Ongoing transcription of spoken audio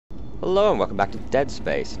Hello and welcome back to Dead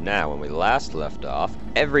Space. Now, when we last left off,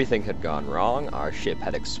 everything had gone wrong, our ship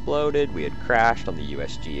had exploded, we had crashed on the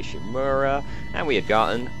USG Ishimura, and we had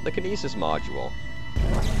gotten the Kinesis module.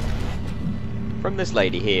 From this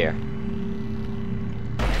lady here.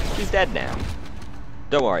 She's dead now.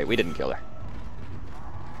 Don't worry, we didn't kill her.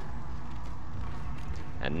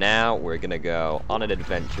 And now we're gonna go on an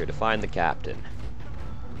adventure to find the captain.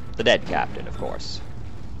 The dead captain, of course.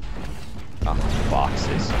 Oh,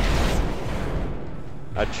 boxes.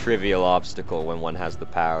 A trivial obstacle when one has the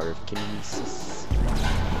power of kinesis.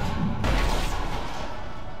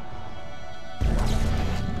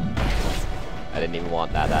 I didn't even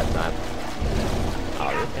want that time. Oh,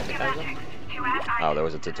 really? Oh, there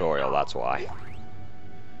was a tutorial, that's why.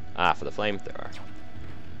 Ah, for the flamethrower.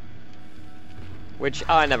 Which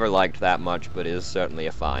I never liked that much, but is certainly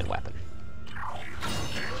a fine weapon.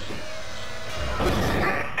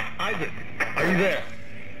 Isaac, are you there?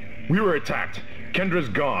 We were attacked. Kendra's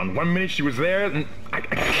gone. 1 minute she was there, and I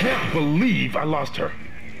can't believe I lost her.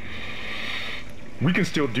 We can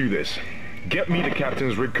still do this. Get me the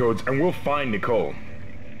captain's rig codes, and we'll find Nicole.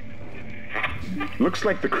 Looks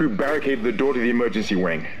like the crew barricaded the door to the emergency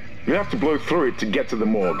wing. You'll have to blow through it to get to the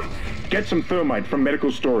morgue. Get some thermite from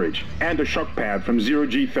medical storage, and a shock pad from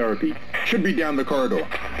zero-G therapy. Should be down the corridor.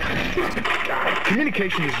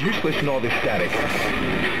 Communication is useless in all this static.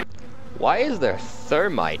 Why is there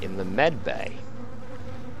thermite in the med bay?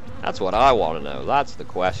 That's what I want to know. That's the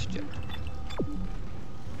question.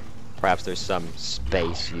 Perhaps there's some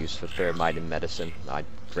space use for thermite in medicine. I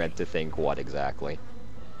dread to think what exactly.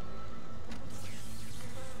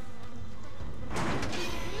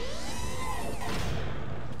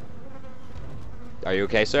 Are you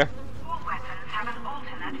okay, sir? All weapons have an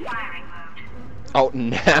alternate firing mode. Oh,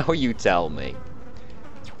 now you tell me.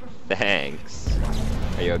 Thanks.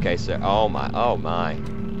 Are you okay, sir? Oh my.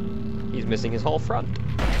 He's missing his whole front.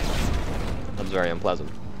 That's very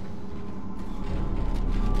unpleasant.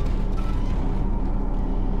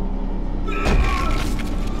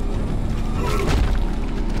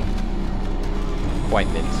 Quite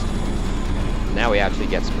minced. Now we actually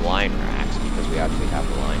get some line racks because we actually have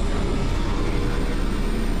the line rack.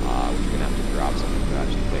 We're gonna have to drop something to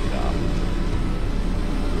actually pick it up.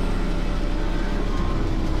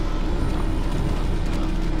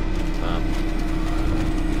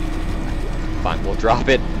 Fine, we'll drop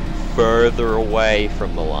it further away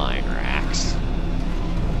from the line racks.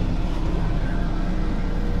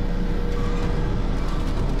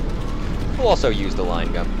 We'll also use the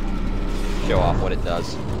line gun. Show off what it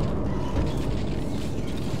does.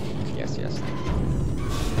 Yes.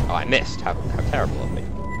 Oh, I missed. How terrible of me.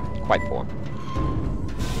 Quite poor.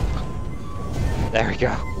 There we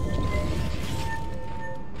go.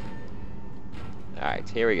 Alright,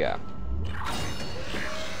 here we go.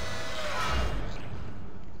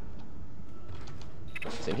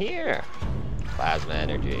 What's in here? Plasma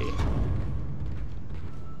energy.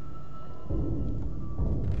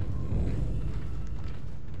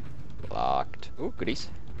 Locked. Ooh, goodies.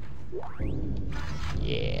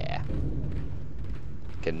 Yeah.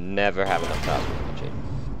 Can never have enough plasma energy.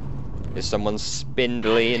 Is someone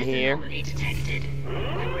spindly in here? Detected.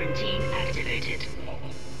 Quarantine activated.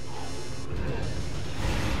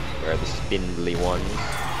 Where are the spindly ones?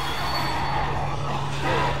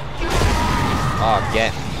 Oh,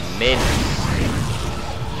 get minced.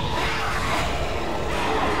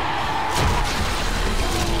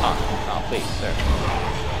 Oh, please, sir.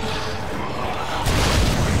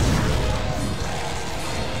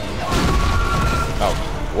 Oh,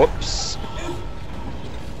 whoops.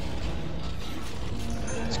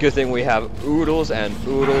 It's a good thing we have oodles and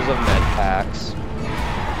oodles of med packs.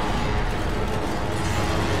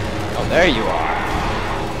 Oh, there you are.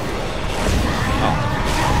 Oh,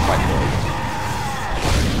 quite good.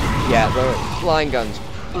 Yeah, the line gun's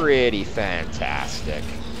pretty fantastic.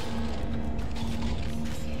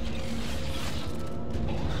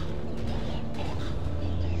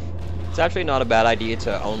 It's actually not a bad idea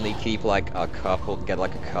to only keep like a couple, get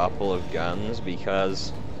like a couple of guns,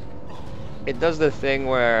 because it does the thing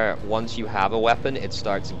where once you have a weapon, it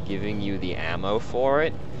starts giving you the ammo for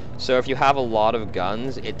it. So if you have a lot of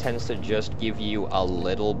guns, it tends to just give you a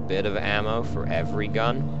little bit of ammo for every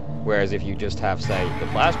gun. Whereas if you just have, say, the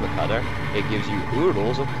plasma cutter, it gives you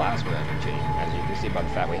oodles of plasma energy. As you can see by the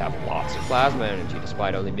fact we have lots of plasma energy,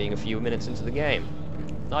 despite only being a few minutes into the game.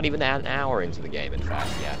 Not even an hour into the game, in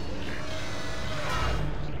fact, yet.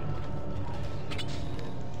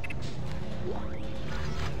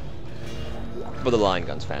 But the line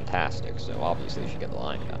gun's fantastic, so obviously you should get the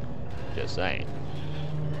line gun. Just saying.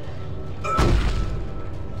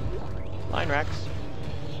 Line racks.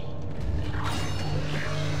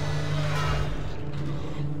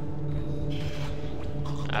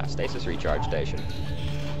 Ah, stasis recharge station.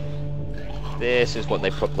 This is what they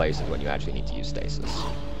put places when you actually need to use stasis.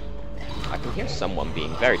 I can hear someone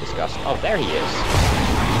being very disgusted. Oh, there he is.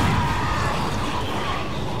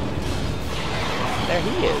 There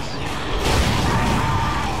he is.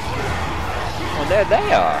 Oh, there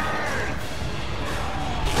they are.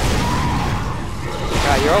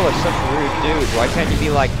 God, you're all such rude dudes. Why can't you be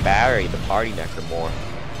like Barry, the party necromorph?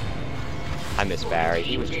 I miss Barry.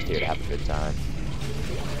 He was just here to have a good time.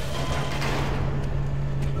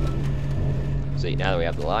 See, now that we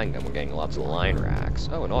have the line gun, we're getting lots of line racks.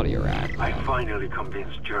 Oh, an audio rack. I finally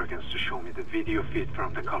convinced Jurgens to show me the video feed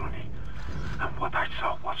from the colony. And what I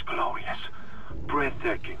saw was glorious.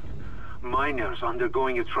 Breathtaking. Miners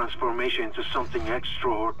undergoing a transformation into something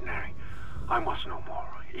extraordinary. I must know more.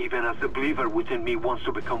 Even as the believer within me wants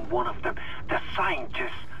to become one of them, the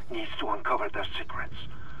scientist needs to uncover their secrets.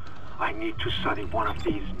 I need to study one of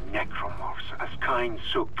these necromorphs, as Kyne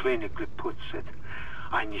so clinically puts it.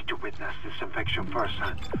 I need to witness this infection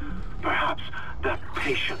firsthand. Perhaps that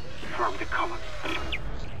patient from the colony.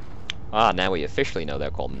 Ah, now we officially know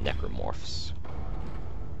they're called necromorphs.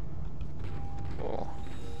 Oh.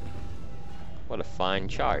 What a fine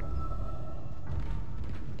chart.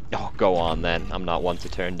 Oh, go on then. I'm not one to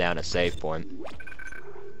turn down a save point.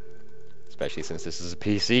 Especially since this is a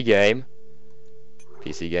PC game.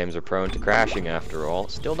 PC games are prone to crashing after all.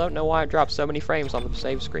 Still don't know why it drops so many frames on the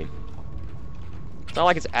save screen. It's not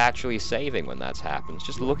like it's actually saving when that's happened. It's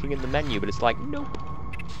just looking in the menu, but it's like, nope.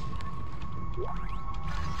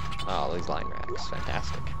 Oh, these line racks.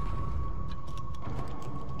 Fantastic.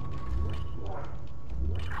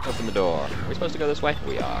 Open the door. Are we supposed to go this way?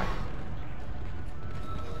 We are.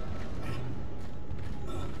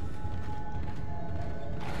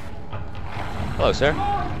 Hello, sir.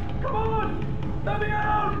 Come on! Let me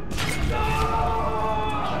out!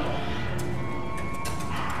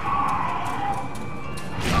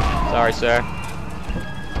 Sorry, sir.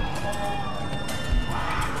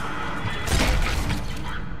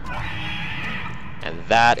 And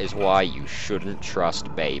that is why you shouldn't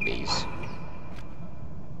trust babies.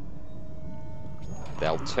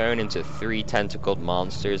 They'll turn into 3 tentacled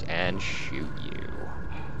monsters and shoot you.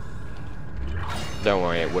 Don't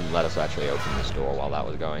worry, it wouldn't let us actually open this door while that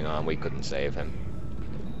was going on. We couldn't save him.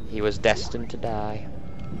 He was destined to die.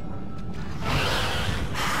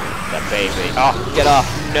 That baby. Oh, get off.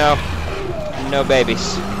 No. No babies.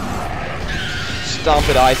 Stomp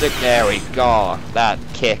it, Isaac. There we go. That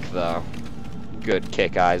kick, though. Good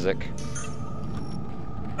kick, Isaac.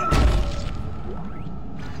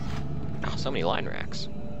 Oh, so many line racks.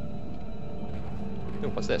 Ooh,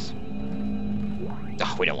 what's this?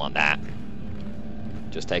 Oh, we don't want that.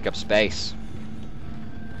 Just take up space.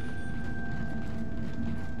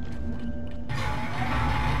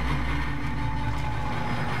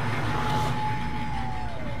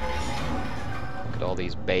 Look at all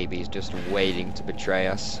these babies just waiting to betray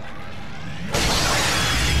us.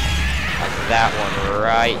 Like that one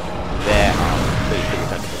right there. Oh, please get your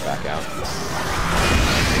tentacles back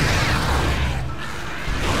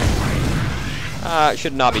out.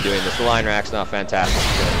 Should not be doing this. The line rack's not fantastic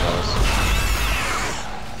for doing those.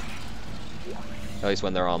 At least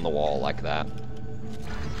when they're on the wall like that.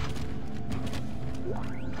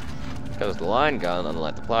 Because the line gun,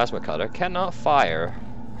 unlike the plasma cutter, cannot fire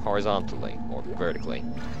horizontally or vertically.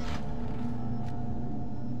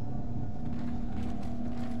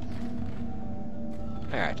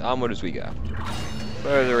 Alright, onward as we go.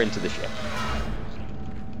 Further into the ship.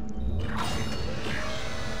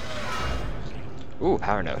 Ooh,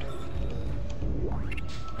 power node.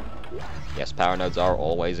 Yes, power nodes are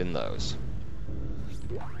always in those.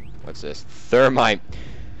 What's this? Thermite,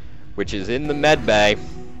 which is in the med bay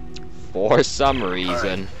for some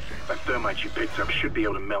reason. Right. That thermite you picked up should be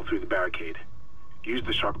able to melt through the barricade. Use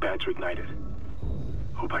the shock pad to ignite it.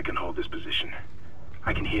 Hope I can hold this position.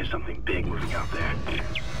 I can hear something big moving out there.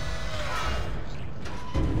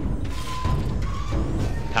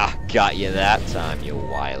 Ha, got you that time, you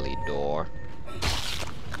wily door.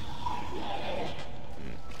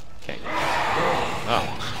 Okay.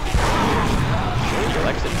 Oh.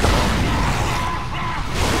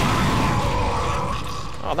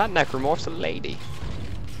 Oh, that necromorph's a lady.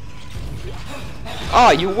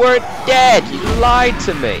 Oh, you weren't dead! You lied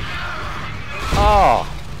to me! Oh.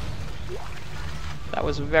 That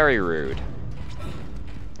was very rude.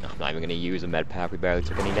 I'm not even gonna use a med pack, we barely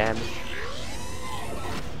took any damage.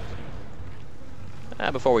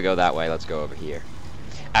 Before we go that way, let's go over here.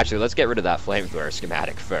 Actually, let's get rid of that flamethrower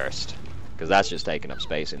schematic first. Because that's just taking up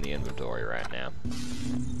space in the inventory right now.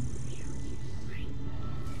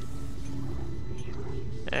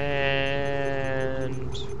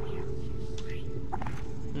 And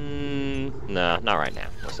not right now.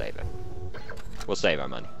 We'll save it. We'll save our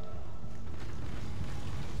money.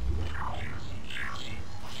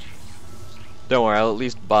 Don't worry, I'll at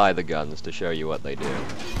least buy the guns to show you what they do.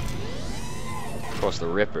 Of course, the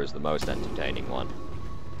Ripper's the most entertaining one.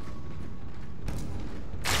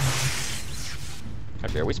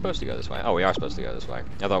 Actually, are we supposed to go this way? Oh, we are supposed to go this way.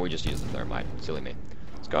 I thought we just used the thermite. Silly me.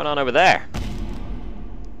 What's going on over there?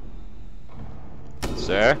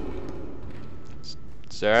 Sir?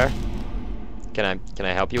 Sir? Can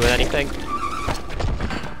I help you with anything?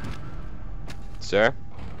 Sir?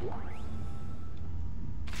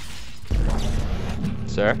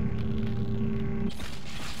 Sir?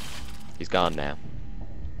 He's gone now.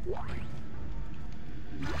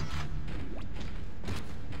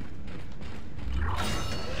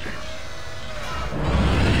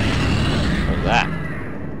 What's that?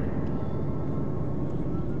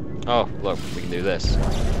 Oh, look, we can do this.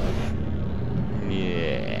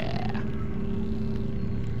 Yeah.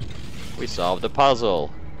 We solved a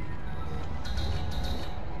puzzle.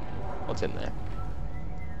 What's in there?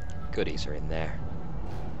 Goodies are in there.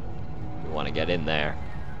 We want to get in there.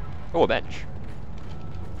 Oh, a bench.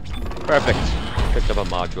 Perfect. Picked up a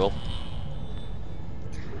module.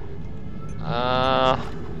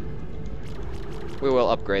 We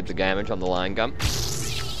will upgrade the damage on the line gun.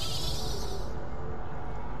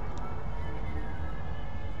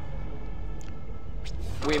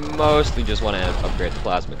 We mostly just want to upgrade the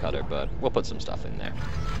plasma cutter, but we'll put some stuff in there.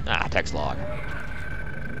 Ah, text log.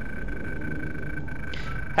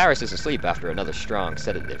 Harris is asleep after another strong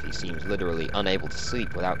sedative. He seems literally unable to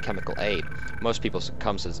sleep without chemical aid. Most people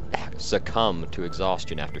succumb to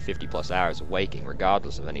exhaustion after 50+ hours of waking,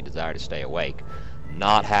 regardless of any desire to stay awake.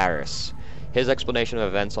 Not Harris. His explanation of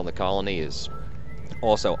events on the colony is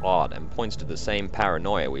also odd and points to the same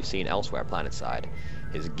paranoia we've seen elsewhere planetside.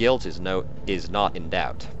 His guilt is not in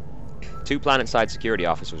doubt. 2 planetside security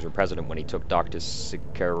officers were present when he took Dr.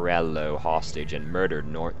 Ciccarello hostage and murdered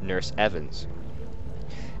Nurse Evans.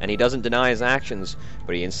 And he doesn't deny his actions,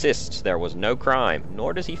 but he insists there was no crime,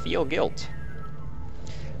 nor does he feel guilt.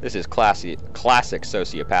 This is classic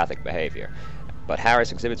sociopathic behavior. But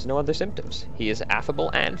Harris exhibits no other symptoms. He is affable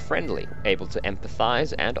and friendly, able to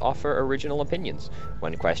empathize and offer original opinions.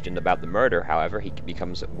 When questioned about the murder, however, he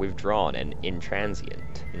becomes withdrawn and intransient.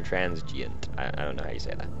 I don't know how you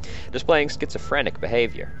say that. Displaying schizophrenic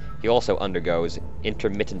behavior. He also undergoes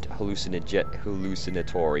intermittent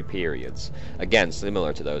hallucinatory periods, again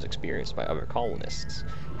similar to those experienced by other colonists.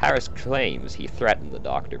 Harris claims he threatened the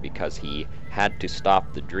doctor because he had to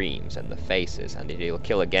stop the dreams and the faces, and that he'll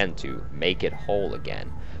kill again to make it whole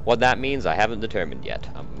again. What that means, I haven't determined yet.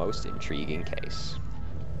 A most intriguing case.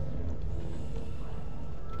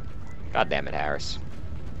 God damn it, Harris.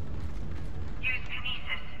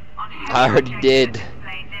 I already did.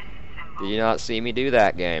 Did you not see me do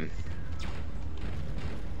that game?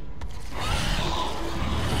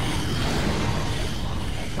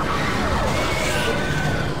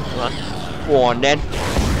 Go on then.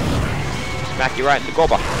 Smack you right in the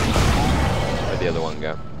gobber. Where'd the other one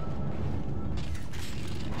go?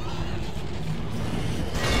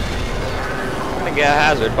 I'm gonna get a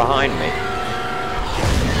hazard behind me.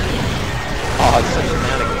 Oh, it's such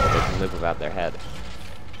shenanigans. They can live without their head.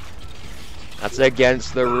 That's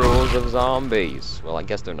against the rules of zombies. Well, I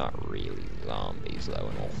guess they're not really zombies, though,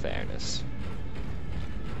 in all fairness.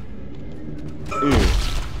 Ooh.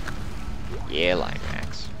 Yeah, line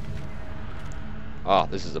racks. Oh,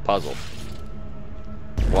 this is a puzzle.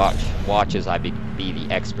 Watch as I be the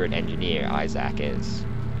expert engineer Isaac is.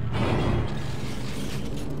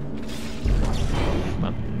 Come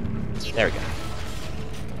on. There we go.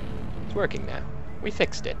 It's working now. We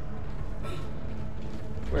fixed it.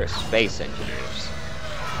 We're space engineers.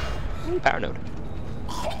 Ooh, power node.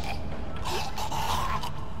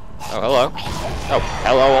 Oh, hello. Oh,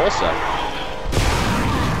 hello also.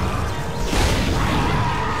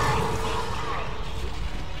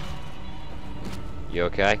 You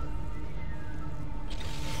okay?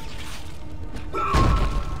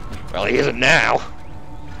 Well, he isn't now.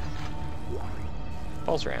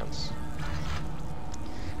 Pulse rounds.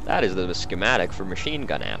 That is the schematic for machine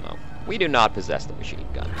gun ammo. We do not possess the machine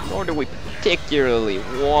gun, nor do we particularly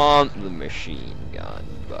want the machine gun,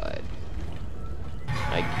 but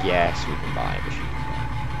I guess we can buy a machine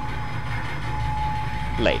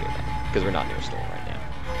gun. Later, then, because we're not near a store right now.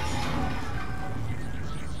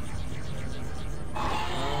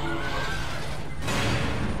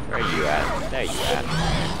 Where are you at? There you at.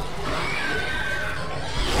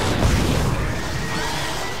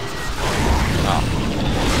 Oh.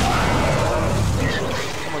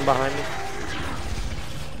 Someone behind me?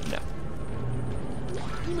 No.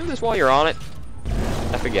 Can you move this while you're on it?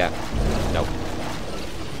 forget. Nope.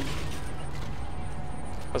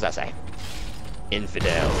 What's that say?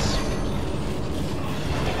 Infidels.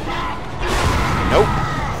 Nope.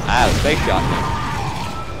 Ah, the space shotgun.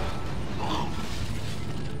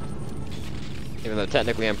 Even though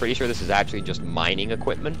technically I'm pretty sure this is actually just mining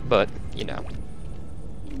equipment, but, you know.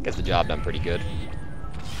 Gets the job done pretty good.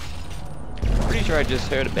 Pretty sure I just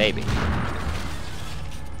heard a baby.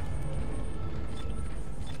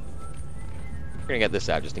 We're gonna get this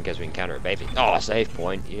out just in case we encounter a baby. Oh, save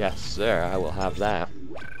point. Yes, sir. I will have that.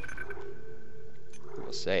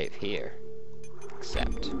 We'll save here.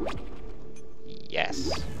 Accept. Yes.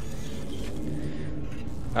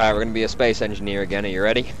 Alright, we're gonna be a space engineer again. Are you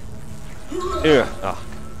ready? Ugh. Oh.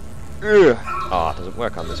 Ugh. Oh, it doesn't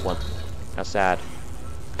work on this one. How sad.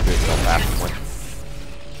 Do it the old-fashioned way.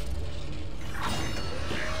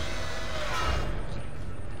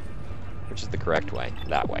 Which is the correct way?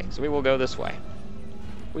 That way. So we will go this way.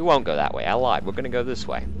 We won't go that way. I lied. We're gonna go this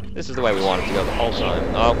way. This is the way we wanted to go the whole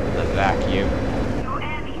time. Oh, the vacuum. Your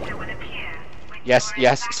air meter will appear when you Yes, are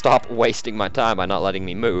yes, in stop wasting my time by not letting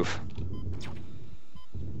me move.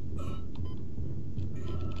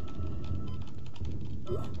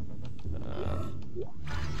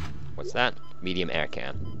 What's that? Medium air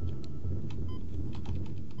can.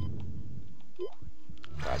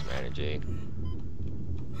 Plasma energy.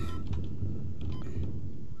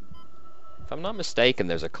 If I'm not mistaken,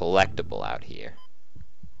 there's a collectible out here.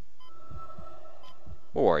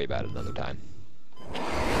 We'll worry about it another time.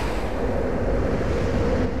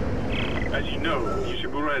 As you know,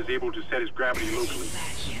 Ishimura is able to set his gravity locally.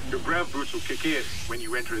 Your grav boots will kick in when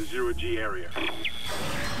you enter a zero-G area.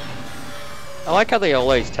 I like how they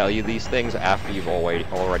always tell you these things after you've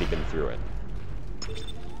already been through it.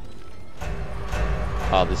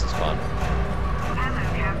 Oh, this is fun. ammo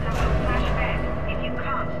counter will flash red if you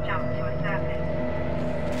can't jump to a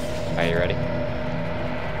surface. Are you ready?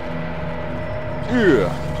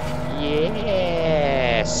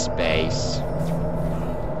 Yeah, space.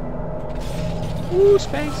 Ooh,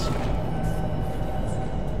 space.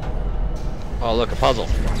 Oh, look, a puzzle.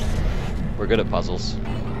 We're good at puzzles.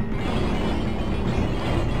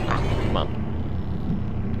 Come on.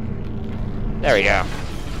 There we go.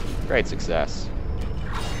 Great success.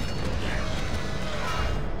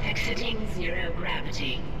 Exiting zero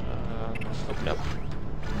gravity. Open up.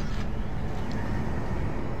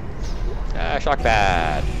 Shock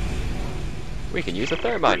pad. We can use the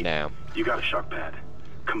thermite Great. now. You got a shock pad.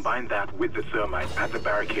 Combine that with the thermite at the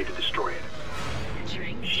barricade to destroy it.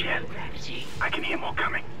 Entering Shit. zero gravity. I can hear more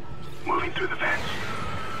coming. Moving through the vents.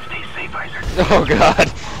 Stay safe, Isaac. Oh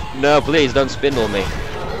god. No, please don't spindle me.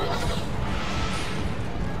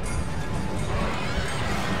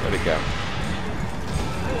 Where'd it go?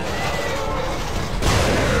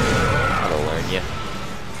 That'll learn you.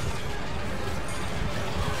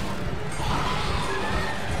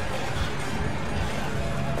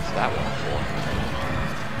 What's that one for?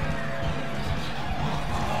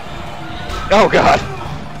 Oh god!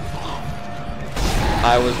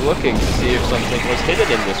 I was looking to see if something was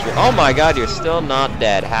hidden in this room. Oh my god, you're still not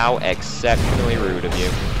dead. How exceptionally rude of you.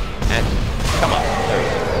 And, come on, there we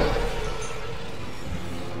go.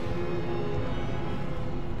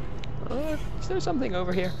 Is there something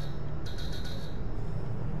over here?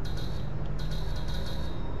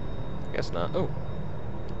 Guess not. Oh.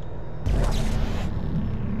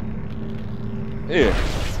 Ew.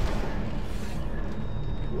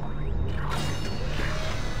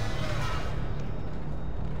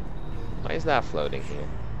 Why is that floating here?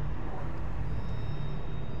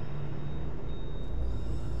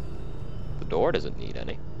 The door doesn't need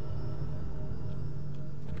any.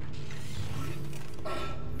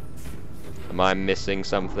 Am I missing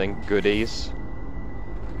something? Goodies?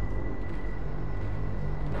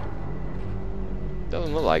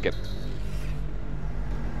 Doesn't look like it.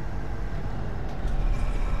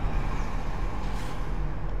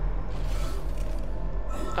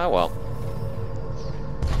 Oh well.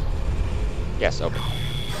 Yes, open.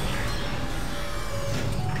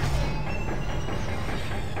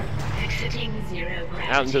 Exiting zero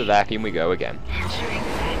gravity. Out into the vacuum we go again. Entering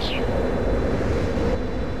vacuum.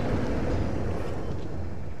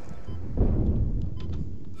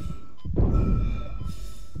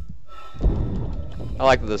 I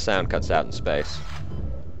like that the sound cuts out in space.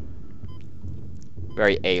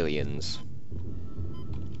 Very Aliens.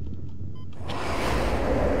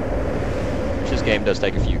 Which this game does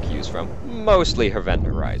take a few cues from. Mostly Event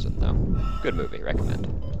Horizon, though. Good movie, recommend.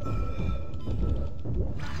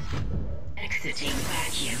 Exiting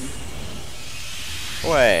vacuum.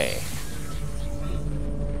 Way.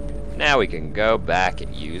 Now we can go back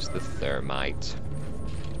and use the thermite.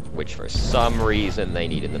 which for some reason they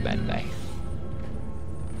need in the med bay.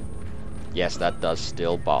 Yes, that does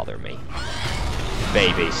still bother me.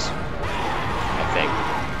 Babies, I think.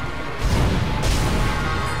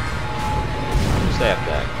 Stay up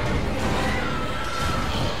there.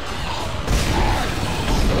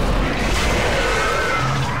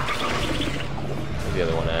 Where's the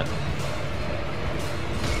other one at?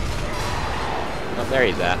 Oh, there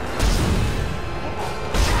he's at.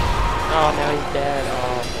 Oh, now he's dead.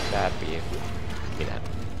 Oh, I'm so sad for you. Give me that.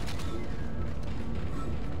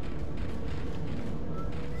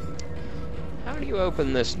 How do you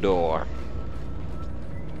open this door?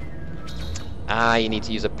 Ah, you need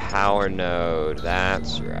to use a power node.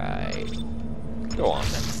 That's right. Go on,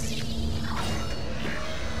 then.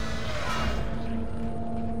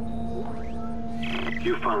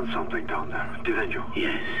 You found something down there, didn't you?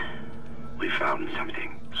 Yes, we found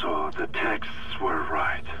something. So the texts were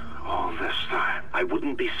right all this time. I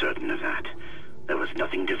wouldn't be certain of that. There was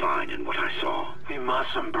nothing divine in what I saw. We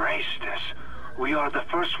must embrace this. We are the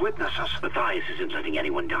first witnesses. Matthias isn't letting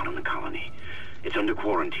anyone down in the colony. It's under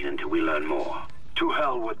quarantine until we learn more. To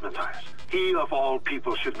hell with Matthias. He of all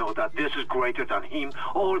people should know that this is greater than him,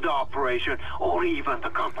 or the operation, or even the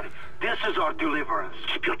company. This is our deliverance.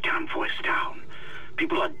 Keep your damn voice down.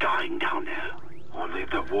 People are dying down there. Only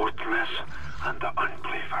the worthless and the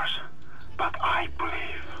unbelievers. But I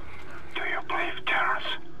believe. Do you believe, Terrence?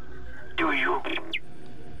 Do you?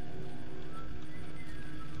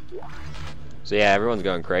 So yeah, everyone's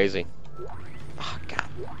going crazy. Oh, God.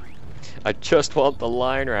 I just want the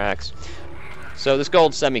line racks. So this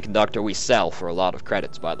gold semiconductor we sell for a lot of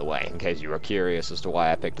credits, by the way, in case you were curious as to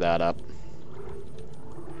why I picked that up.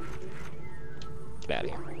 Get out of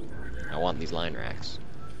here. I want these line racks.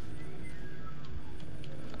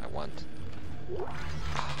 I want...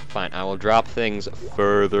 Fine, I will drop things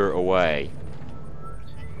further away.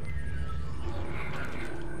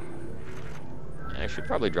 I should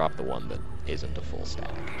probably drop the one that isn't a full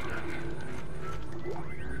stack.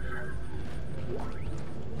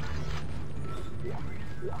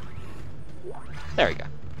 There we go.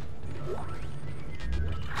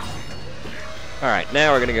 Alright,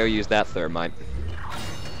 now we're gonna go use that thermite.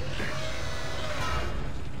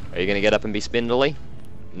 Are you gonna get up and be spindly?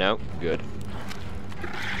 No? Good.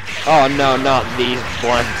 Oh no, not these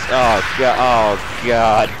ones. Oh god. Oh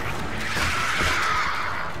god.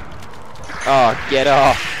 Oh, get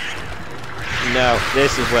off. No,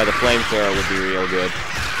 this is where the flamethrower would be real good.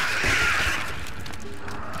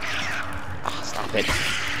 Oh, stop it.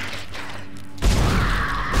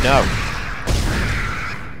 No.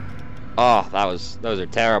 Oh, those are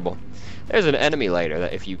terrible. There's an enemy later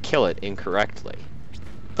that if you kill it incorrectly,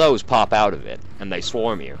 those pop out of it and they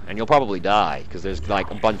swarm you, and you'll probably die because there's like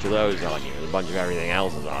a bunch of those on you, a bunch of everything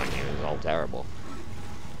else is on you. It's all terrible.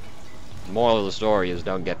 The moral of the story is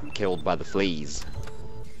don't get killed by the fleas.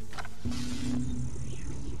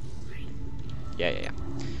 Yeah.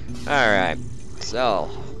 Alright, so,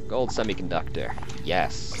 gold semiconductor.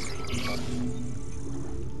 Yes.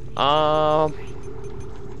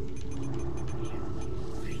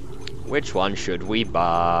 Which one should we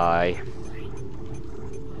buy?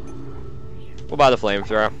 We'll buy the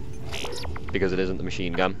flamethrower, because it isn't the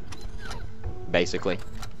machine gun, basically.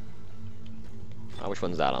 Oh, which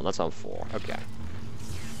one's that on? That's on 4. Okay.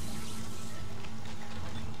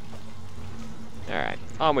 Alright,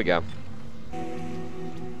 on we go.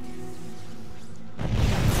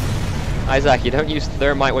 Isaac, you don't use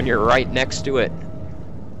thermite when you're right next to it.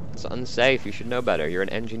 It's unsafe. You should know better. You're an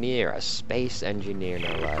engineer, a space engineer,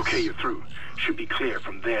 no less. Okay, you're through. Should be clear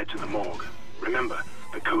from there to the morgue. Remember,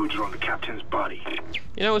 the codes are on the captain's body.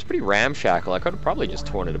 You know, it was pretty ramshackle. I could have probably just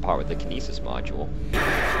torn it apart with the kinesis module.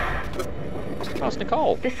 Oh, it's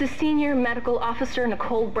Nicole. This is Senior Medical Officer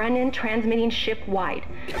Nicole Brennan transmitting ship-wide.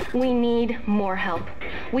 We need more help.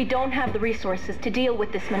 We don't have the resources to deal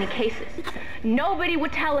with this many cases. Nobody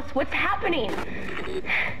would tell us what's happening.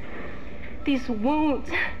 These wounds,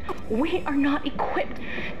 we are not equipped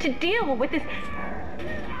to deal with this.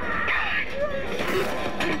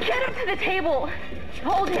 Get up to the table.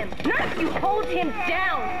 Hold him. Nurse, you hold him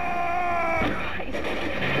down.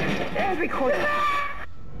 There's recording.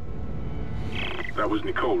 That was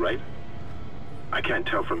Nicole, right? I can't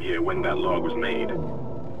tell from here when that log was made.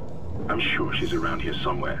 I'm sure she's around here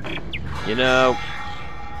somewhere. You know,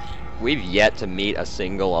 we've yet to meet a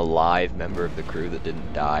single alive member of the crew that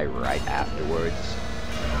didn't die right afterwards.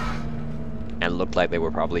 And looked like they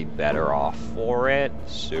were probably better off for it,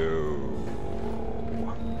 so...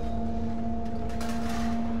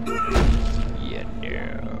 You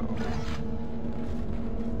know...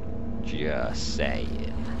 Just saying.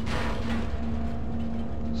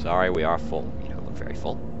 Sorry, we are full. You don't look very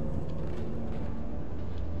full.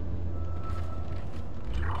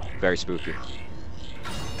 Very spooky.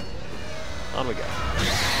 On we go.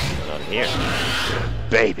 Going on here.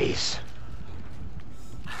 Babies.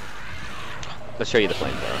 Let's show you the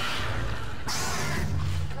flamethrower.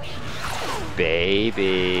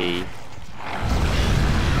 Baby.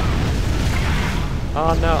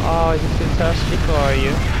 Oh no, oh, is it too thirsty for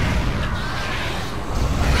you?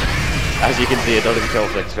 As you can see, it doesn't kill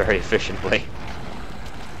things very efficiently.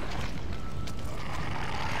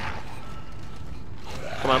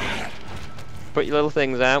 Come on. Put your little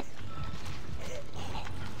things out.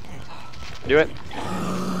 Do it.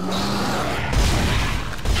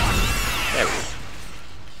 There we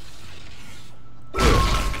go.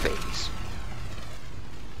 Babies.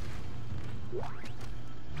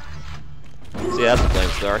 See, that's the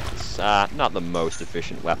flamethrower. It's not the most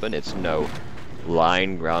efficient weapon. It's no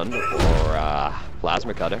line gun or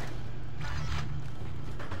plasma cutter.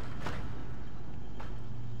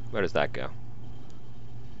 Where does that go?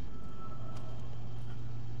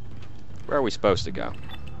 Where are we supposed to go?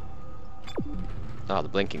 Oh, the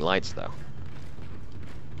blinking lights, though.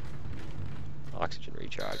 Oxygen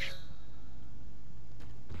recharge.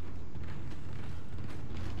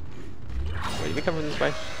 Wait, did we come from this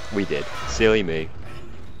way? We did. Silly me.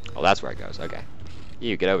 Oh, that's where it goes. Okay.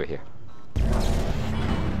 You, get over here.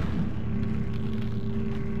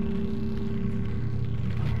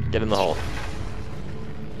 Get in the hole.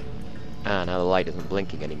 Ah, now the light isn't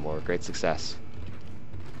blinking anymore. Great success.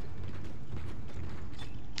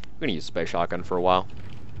 I'm gonna use space shotgun for a while.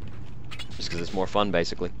 Just because it's more fun,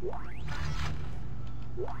 basically.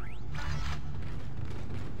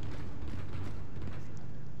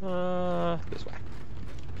 This way.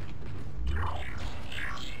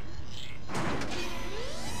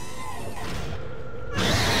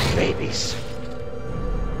 Babies.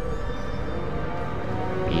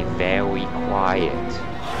 Be very quiet.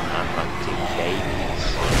 I'm hunting babies.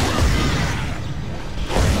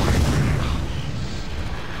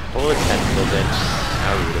 Pull its tentacles in.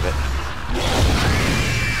 How rude of it.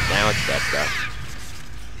 Now it's dead, though.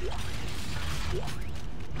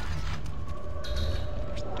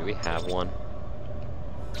 Do we have one?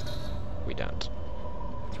 We don't.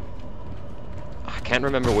 I can't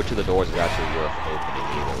remember which of the doors is actually worth opening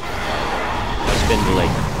either. No spindly.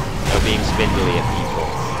 No being spindly at people.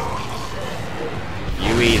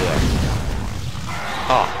 You either.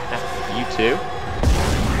 Oh, you too?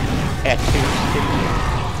 Too spindly.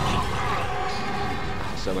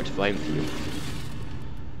 So much flame fuel.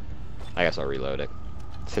 I guess I'll reload it.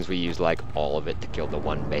 Since we used like all of it to kill the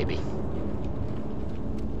one baby.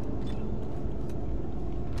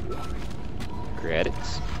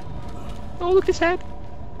 Credits. Oh, look, his head.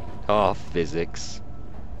 Oh, physics.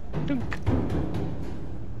 Dunk.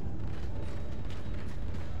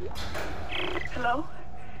 Hello?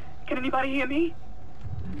 Can anybody hear me?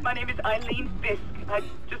 My name is Eileen Fisk. I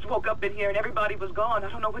just woke up in here and everybody was gone. I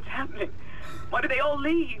don't know what's happening. Why did they all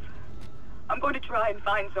leave? I'm going to try and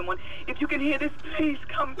find someone. If you can hear this, please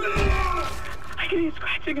come to me. I can hear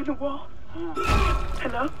scratching in the wall.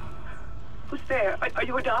 Hello? Who's there? Are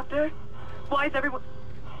you a doctor? Why is everyone...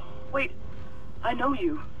 Wait, I know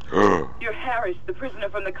you. You're Harris, the prisoner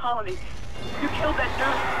from the colony. You killed that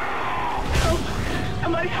nurse. Help!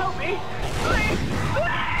 Somebody help me! Please!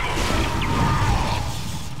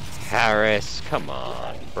 Harris, come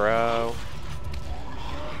on, bro.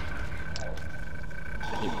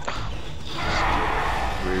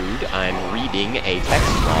 Rude, I'm reading a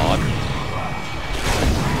text log.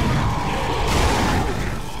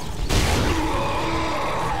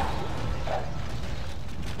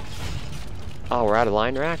 Oh, we're out of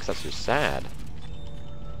line racks? That's just sad.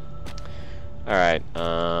 Alright, where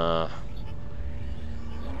are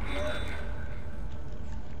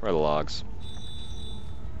the logs?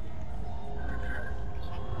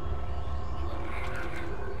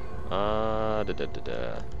 Oh,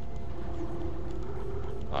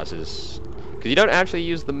 this is... Because you don't actually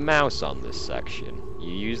use the mouse on this section.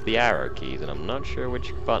 You use the arrow keys, and I'm not sure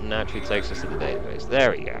which button actually takes us to the database.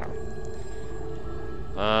 There we go.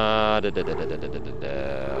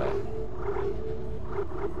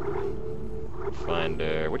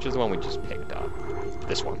 Finder... Which is the one we just picked up?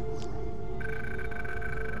 This one.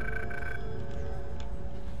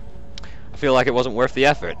 I feel like it wasn't worth the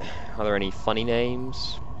effort. Are there any funny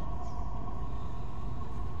names?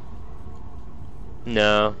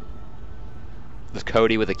 No. There's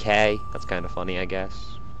Cody with a K. That's kind of funny, I guess.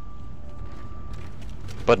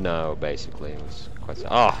 But no, basically, it was quite...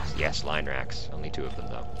 Oh, yes, line racks. Only 2 of them,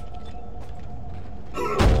 though.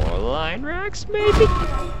 More line racks, maybe?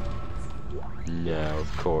 No,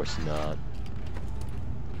 of course not.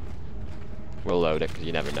 We'll load it, because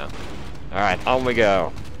you never know. Alright, on we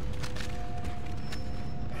go.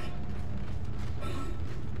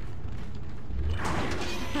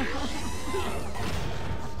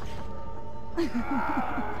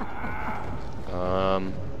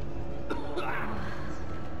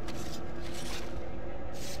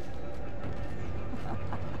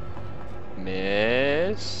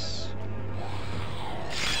 Miss.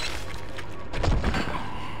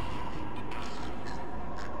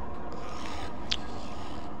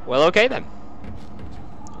 Well, okay then.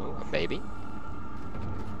 Oh, a baby.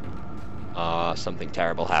 Something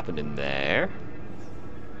terrible happened in there.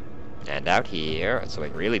 And out here.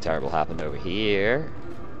 Something really terrible happened over here.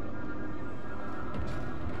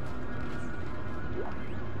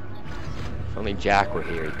 If only Jack were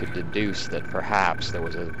here, he could deduce that perhaps there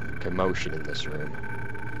was a commotion in this room.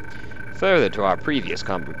 Further to our previous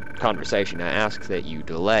conversation, I asked that you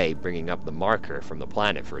delay bringing up the marker from the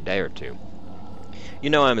planet for a day or two. You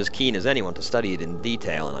know I'm as keen as anyone to study it in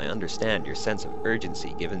detail, and I understand your sense of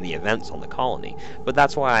urgency given the events on the colony, but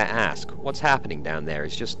that's why I ask. What's happening down there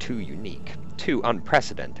is just too unique, too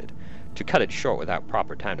unprecedented, to cut it short without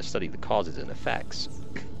proper time to study the causes and effects.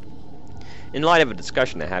 In light of a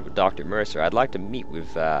discussion I had with Dr. Mercer, I'd like to meet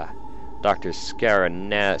with Dr.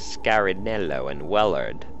 Scarinello and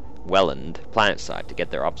Welland, planetside, to get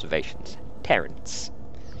their observations. Terrence.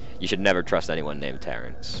 You should never trust anyone named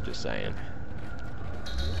Terrence, just saying.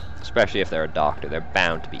 Especially if they're a doctor, they're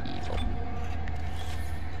bound to be evil.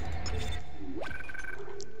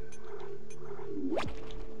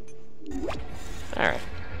 Alright.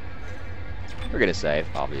 We're gonna save,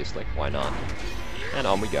 obviously. Why not? And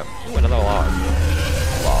on we go. Ooh, another log.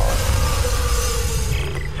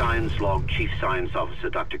 Science Log Chief Science Officer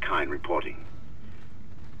Dr. Kine reporting.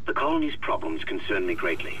 The colony's problems concern me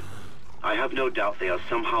greatly. I have no doubt they are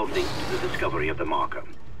somehow linked to the discovery of the marker,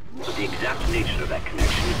 but the exact nature of that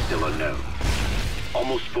connection is still unknown.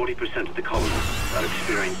 Almost 40% of the colonists are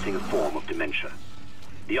experiencing a form of dementia.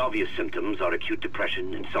 The obvious symptoms are acute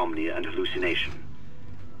depression, insomnia, and hallucination.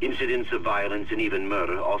 Incidents of violence and even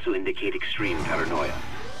murder also indicate extreme paranoia.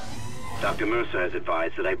 Dr. Mercer has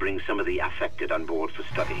advised that I bring some of the affected on board for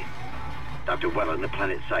study. Dr. Welland, the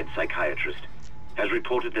planet-side psychiatrist, has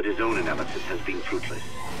reported that his own analysis has been fruitless.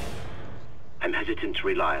 I'm hesitant to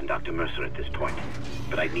rely on Dr. Mercer at this point,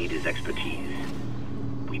 but I need his expertise.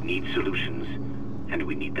 We need solutions, and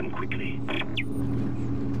we need them quickly.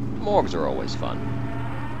 Morgues are always fun.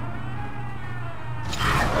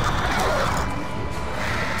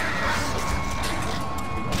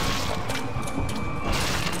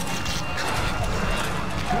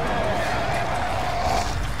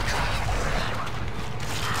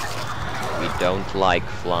 We don't like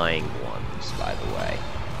flying ones, by the way.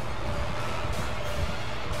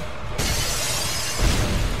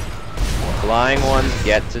 Flying ones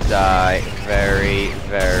get to die very,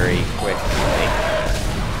 very quickly.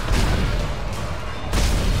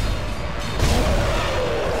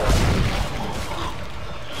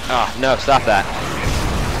 Ah, no, stop that.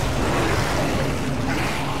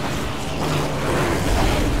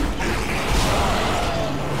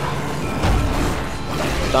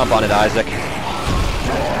 Stomp on it, Isaac.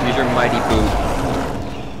 Use your mighty boot.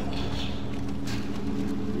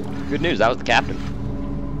 Good news, that was the captain.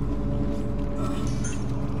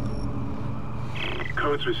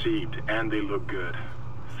 Codes received, and they look good.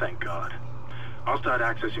 Thank God. I'll start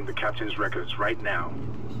accessing the captain's records right now.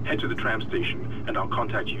 Head to the tram station, and I'll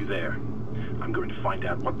contact you there. I'm going to find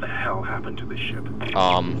out what the hell happened to this ship.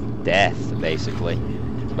 Death, basically.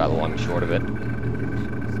 That's about the long and short of it.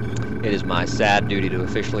 It is my sad duty to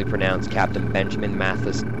officially pronounce Captain Benjamin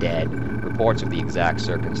Mathis dead. Reports of the exact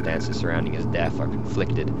circumstances surrounding his death are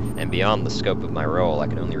conflicted, and beyond the scope of my role, I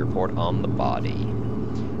can only report on the body.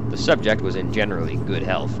 The subject was in generally good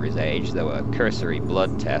health for his age, though a cursory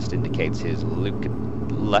blood test indicates his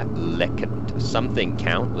something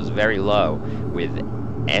count was very low, with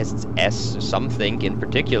SS something in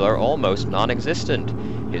particular almost non-existent.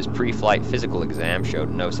 His pre-flight physical exam showed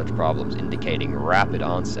no such problems, indicating rapid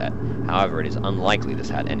onset. However, it is unlikely this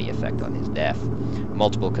had any effect on his death.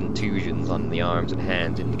 Multiple contusions on the arms and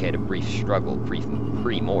hands indicate a brief struggle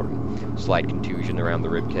pre-mortem. Slight contusion around the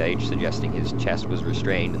ribcage, suggesting his chest was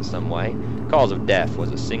restrained in some way. Cause of death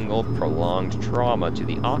was a single prolonged trauma to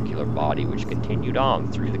the ocular body, which continued on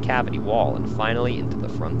through the cavity wall and finally into the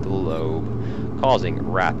frontal lobe, causing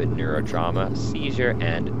rapid neurotrauma, seizure,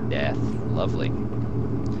 and death. Lovely.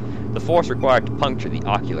 The force required to puncture the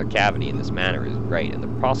ocular cavity in this manner is great, and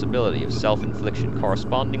the possibility of self-infliction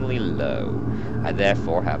correspondingly low. I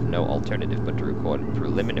therefore have no alternative but to record a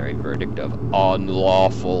preliminary verdict of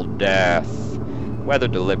unlawful death. Whether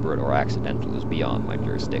deliberate or accidental is beyond my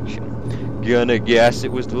jurisdiction. Gonna guess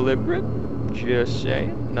it was deliberate? Just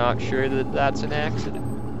saying. Not sure that that's an accident.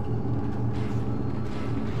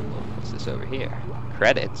 What's this over here?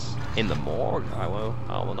 Credits in the morgue? I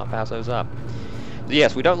will not pass those up. So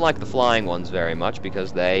yes, we don't like the flying ones very much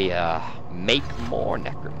because they make more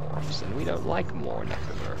necromorphs, and we don't like more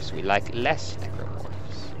necromorphs. We like less necromorphs.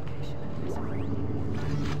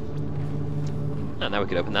 And now we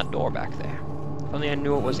could open that door back there. If only I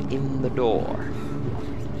knew it was in the door.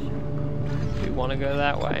 Do we want to go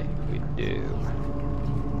that way? We do.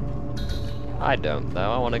 I don't,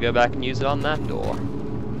 though. I want to go back and use it on that door.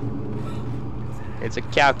 It's a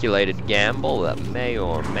calculated gamble that may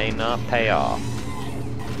or may not pay off.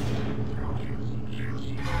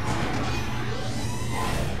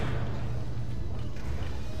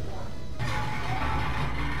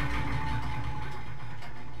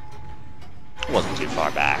 Wasn't too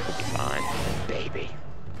far back, we'll be fine. Baby.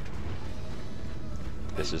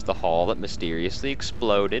 This is the hall that mysteriously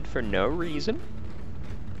exploded for no reason.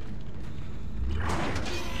 Let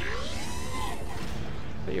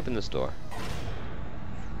me open this door.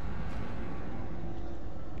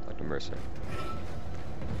 Dr. Mercer.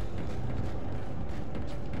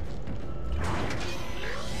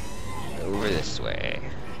 Over this way.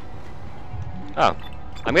 Oh,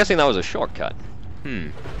 I'm guessing that was a shortcut.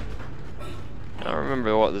 I don't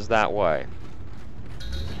remember what was that way.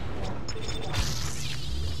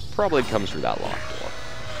 Probably comes through that locked door.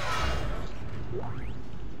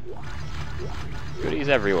 Goodies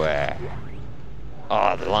everywhere.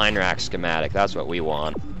 Oh, the line rack schematic. That's what we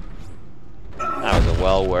want. That was a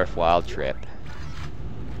well worthwhile trip.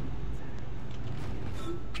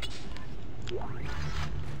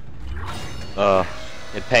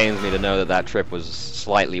 It pains me to know that that trip was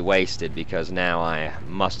slightly wasted, because now I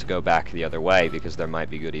must go back the other way because there might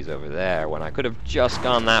be goodies over there when I could have just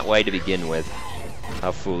gone that way to begin with.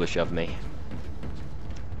 How foolish of me.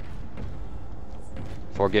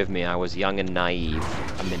 Forgive me, I was young and naive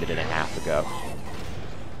a minute and a half ago.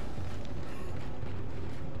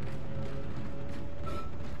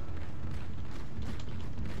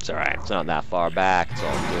 It's alright, it's not that far back, it's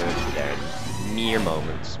all good. They're mere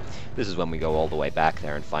moments. This is when we go all the way back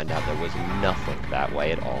there and find out there was nothing that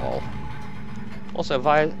way at all. Also,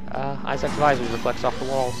 Isaac's visor reflects off the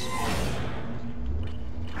walls.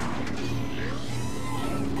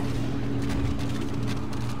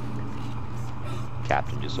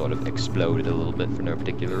 Captain just sort of exploded a little bit for no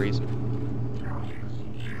particular reason.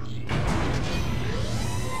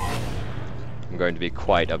 I'm going to be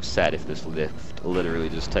quite upset if this lift literally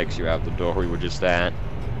just takes you out the door we were just at.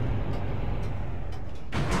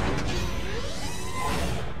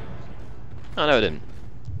 Oh, no, it didn't.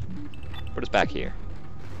 Put us back here.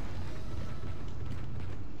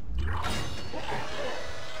 Can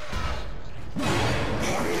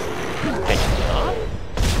you not?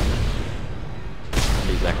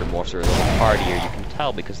 These necromorphs are a little hardier, you can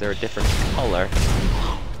tell, because they're a different color.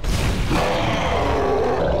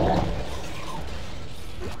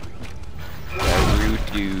 They're rude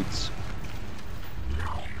dudes.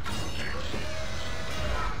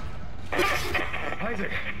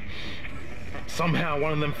 Isaac! Somehow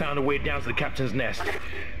one of them found a way down to the captain's nest.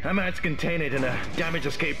 I managed to contain it in a damaged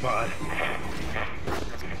escape pod.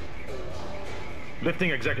 Lifting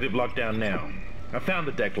executive lockdown now. I found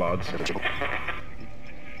the deck logs.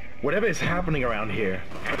 Whatever is happening around here,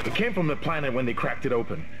 it came from the planet when they cracked it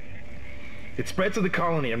open. It spread to the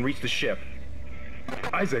colony and reached the ship.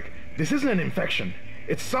 Isaac, this isn't an infection.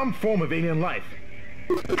 It's some form of alien life.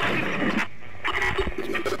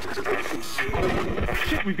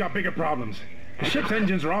 Shit, we've got bigger problems. The ship's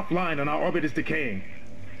engines are offline and our orbit is decaying.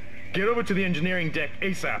 Get over to the engineering deck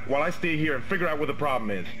ASAP while I stay here and figure out what the problem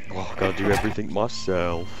is. Oh, gotta do everything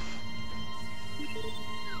myself.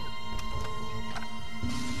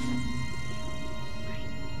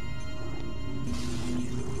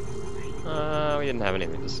 We didn't have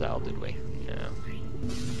anything to sell, did we?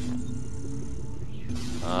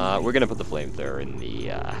 No. We're gonna put the flamethrower in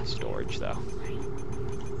the storage, though.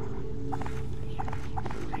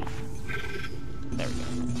 There we go.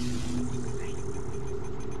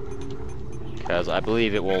 Because I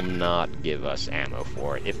believe it will not give us ammo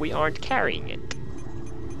for it if we aren't carrying it.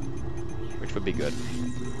 Which would be good.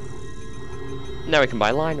 Now we can buy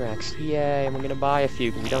line racks. Yay, and we're gonna buy a few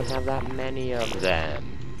because we don't have that many of them.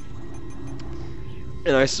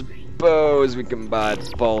 And I suppose suppose we can buy a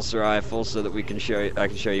pulse rifle so that we can I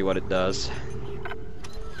can show you what it does.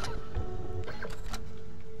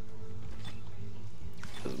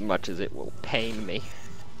 As much as it will pain me.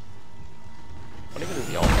 What even is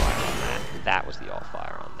the all-fire on that? That was the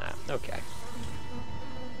all-fire on that. Okay.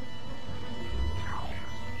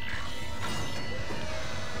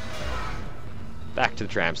 Back to the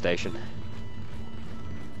tram station.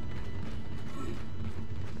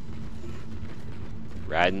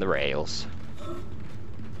 Riding the rails.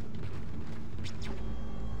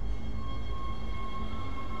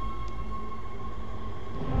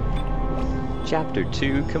 Chapter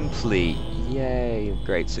 2 complete. Yay,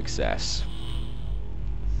 great success.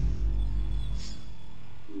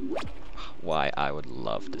 Why, I would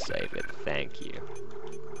love to save it. Thank you.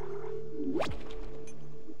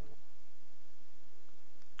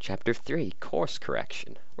 Chapter 3, course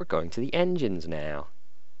correction. We're going to the engines now.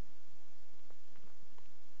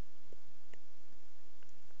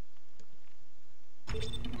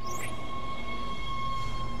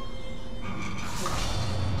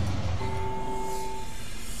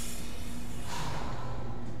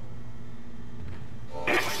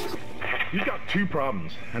 You've got two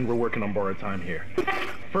problems, and we're working on borrowed time here.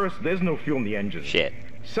 First, there's no fuel in the engine. Shit.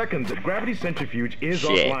 Second, the gravity centrifuge is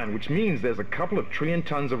Shit. offline, which means there's a couple of trillion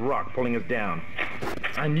tons of rock pulling us down.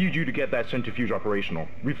 I need you to get that centrifuge operational.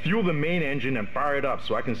 Refuel the main engine and fire it up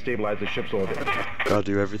so I can stabilize the ship's orbit. I'll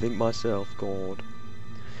do everything myself, God.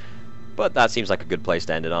 But that seems like a good place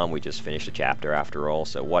to end it on. We just finished a chapter after all,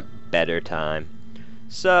 so what better time?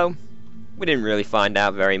 So, we didn't really find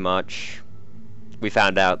out very much. We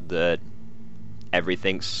found out that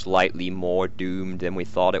everything's slightly more doomed than we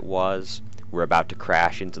thought it was. We're about to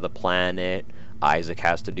crash into the planet. Isaac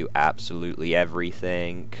has to do absolutely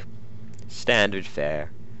everything. Standard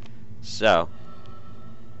fare. So,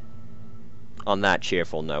 on that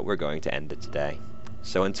cheerful note, we're going to end it today.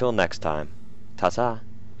 So until next time, ta-ta.